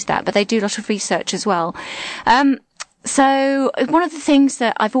went into that, but they do a lot of research as well. So one of the things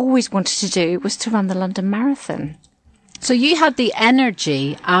that I've always wanted to do was to run the London Marathon. So you had the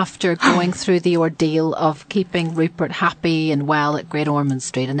energy after going through the ordeal of keeping Rupert happy and well at Great Ormond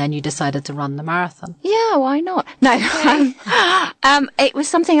Street, and then you decided to run the marathon. Yeah, why not? No, it was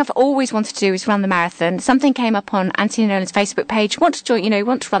something I've always wanted to do, is run the marathon. Something came up on Anthony Nolan's Facebook page. Want to join?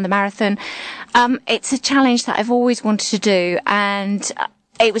 Want to run the marathon? It's a challenge that I've always wanted to do, and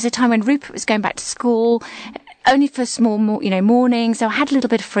it was a time when Rupert was going back to school. Only for small, mornings. So I had a little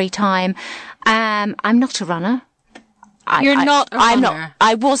bit of free time. I'm not a runner. You're not a runner?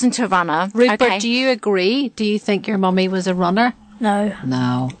 I wasn't a runner. Rupert, okay. Do you agree? Do you think your mummy was a runner?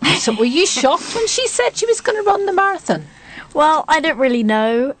 No. So were you shocked when she said she was going to run the marathon? Well, I didn't really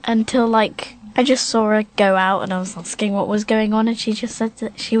know until, I just saw her go out and I was asking what was going on, and she just said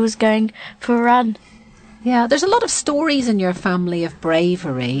that she was going for a run. Yeah, there's a lot of stories in your family of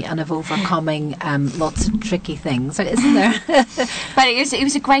bravery and of overcoming lots of tricky things, isn't there? But it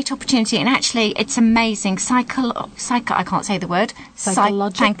was a great opportunity, and actually it's amazing. I can't say the word.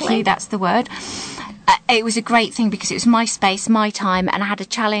 Psychologically. Thank you, that's the word. It was a great thing because it was my space, my time, and I had a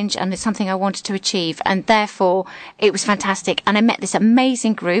challenge, and it's something I wanted to achieve, and therefore it was fantastic. And I met this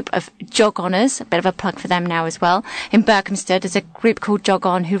amazing group of Jog Oners, a bit of a plug for them now as well, in Berkhamsted. There's a group called Jog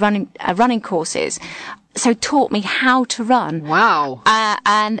On who run running courses. So taught me how to run. Wow.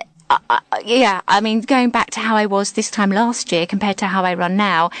 Going back to how I was this time last year compared to how I run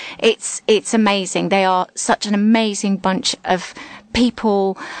now, it's amazing. They are such an amazing bunch of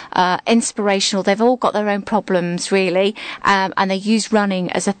people, inspirational. They've all got their own problems, really, and they use running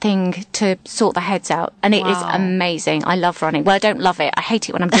as a thing to sort their heads out. And it is amazing. I love running. Well, I don't love it. I hate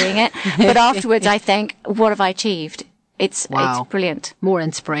it when I'm doing it. But afterwards, I think, what have I achieved? It's brilliant. More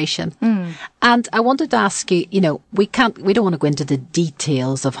inspiration. And I wanted to ask you, we don't want to go into the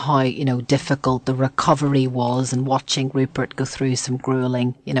details of how, difficult the recovery was and watching Rupert go through some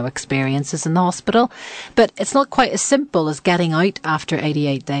grueling, experiences in the hospital. But it's not quite as simple as getting out after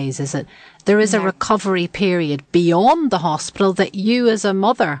 88 days, is it? There is a recovery period beyond the hospital that you as a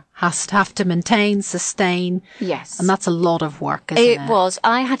mother have to maintain, sustain. Yes. And that's a lot of work, isn't it? It was.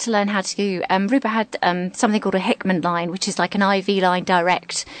 I had to learn how to, Rupert had something called a Hickman line, which is like an IV line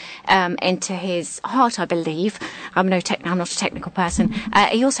direct into his heart, I believe. I'm not a technical person.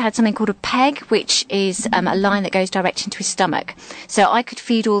 He also had something called a PEG, which is a line that goes direct into his stomach. So I could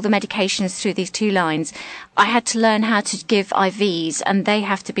feed all the medications through these two lines. I had to learn how to give IVs, and they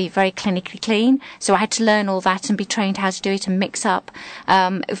have to be very clinically clean. So I had to learn all that and be trained how to do it and mix up.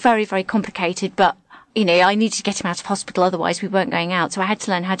 Very, very complicated, but, I needed to get him out of hospital, otherwise we weren't going out. So I had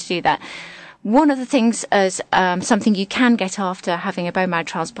to learn how to do that. One of the things as something you can get after having a bone marrow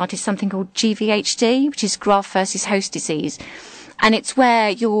transplant is something called GVHD, which is graft versus host disease. And it's where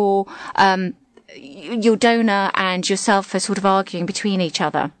your donor and yourself are sort of arguing between each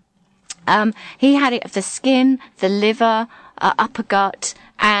other. He had it of the skin, the liver, upper gut,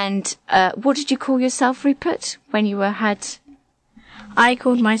 and what did you call yourself, Rupert, when you had... I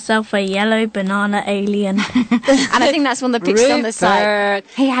called myself a yellow banana alien. And I think that's one of the pictures on the side.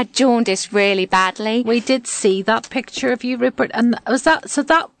 He had jaundice really badly. We did see that picture of you, Rupert, and was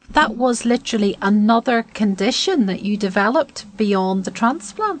that that was literally another condition that you developed beyond the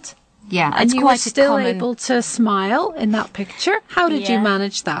transplant. Yeah, and it's you quite were still common. able to smile in that picture. How did you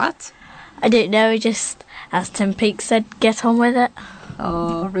manage that? I don't know, just, as Tim Peake said, get on with it.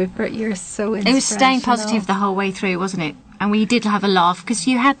 Oh, Rupert, you're so inspirational. It was staying positive the whole way through, wasn't it? And we did have a laugh because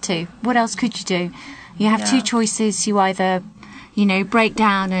you had to. What else could you do? You have two choices. You either, break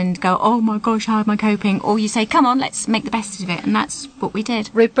down and go, oh my gosh, how am I coping? Or you say, come on, let's make the best of it. And that's what we did.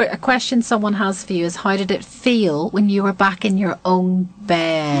 Rupert, a question someone has for you is, how did it feel when you were back in your own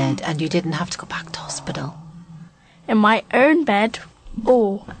bed and you didn't have to go back to hospital? In my own bed?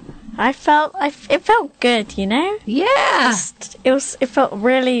 Oh, it felt good, Yeah. It felt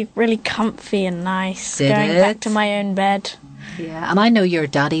really, really comfy and nice going back to my own bed. Yeah, and I know your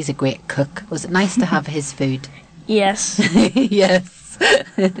daddy's a great cook. Was it nice to have his food? Yes. Yes.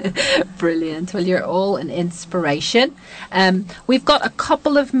 Brilliant. Well, you're all an inspiration. We've got a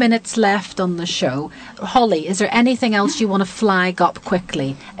couple of minutes left on the show. Holly, is there anything else you want to flag up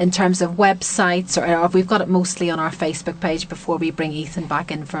quickly in terms of websites, or we've got it mostly on our Facebook page before we bring Ethan back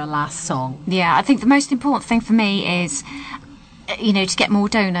in for a last song? Yeah, I think the most important thing for me is, to get more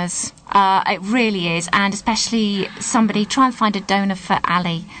donors. It really is, and especially try and find a donor for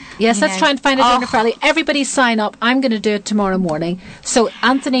Ali. Yes, let's try and find a donor for Ali. Everybody sign up. I'm going to do it tomorrow morning. So,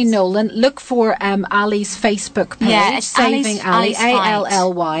 Anthony Nolan, look for Ali's Facebook page, Saving Ali,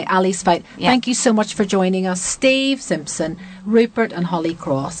 ALLY, Ali's Fight. Yeah. Thank you so much for joining us, Steve Simpson, Rupert and Holly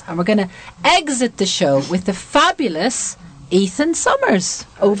Cross. And we're going to exit the show with the fabulous Ethan Summers.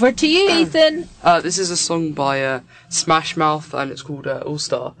 Over to you, Ethan. This is a song by Smash Mouth, and it's called All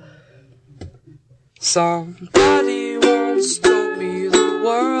Star. Somebody once told me the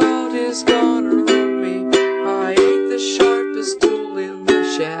world is gonna run me. I ain't the sharpest tool in the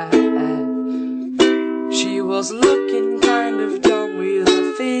shed. She was looking kind of dumb with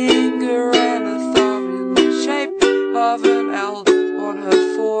a finger and a thumb in the shape of an L on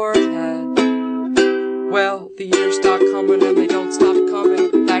her forehead. Well, the years start coming and they don't stop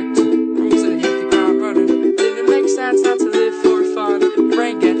coming. Back to rooms and hit the ground running. Didn't make sense not to live for fun. Your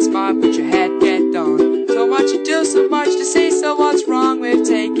brain gets smart, but your head get done. So much you do, so much to see. So what's wrong with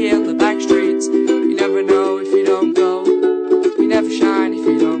taking the back streets? You never know if you don't go. You never shine if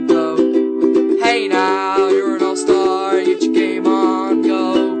you don't glow. Hey now, you're an all-star. Get your game on,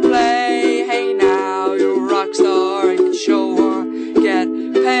 go play. Hey now, you're a rock star. Get your show on, get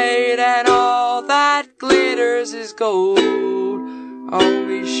paid, and all that glitters is gold.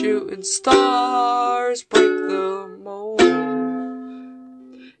 Only shooting stars break the mold.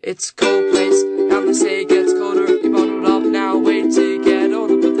 It's a cold place, and they say it gets colder. You bottled up now, wait till you get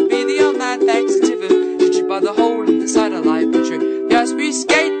older. But the media on that laxative, judged by the hole in the side of life picture. The ice we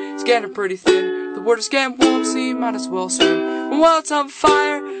skate is getting pretty thin. The water's getting warm, so you might as well swim. When world's on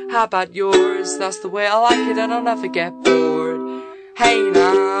fire, how about yours? That's the way I like it, and I'll never get bored. Hey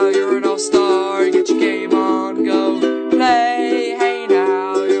now, you're an all-star. Get your game on, go play. Hey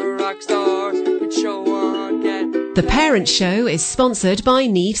now, you're a rock star. Get show on, get. The Parent Show is sponsored by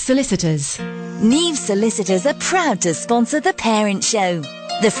Neve Solicitors. Neve Solicitors are proud to sponsor The Parent Show.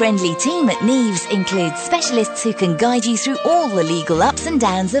 The friendly team at Neve's includes specialists who can guide you through all the legal ups and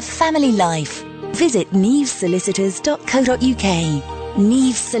downs of family life. Visit nevesolicitors.co.uk.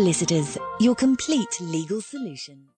 Neve Solicitors, your complete legal solution.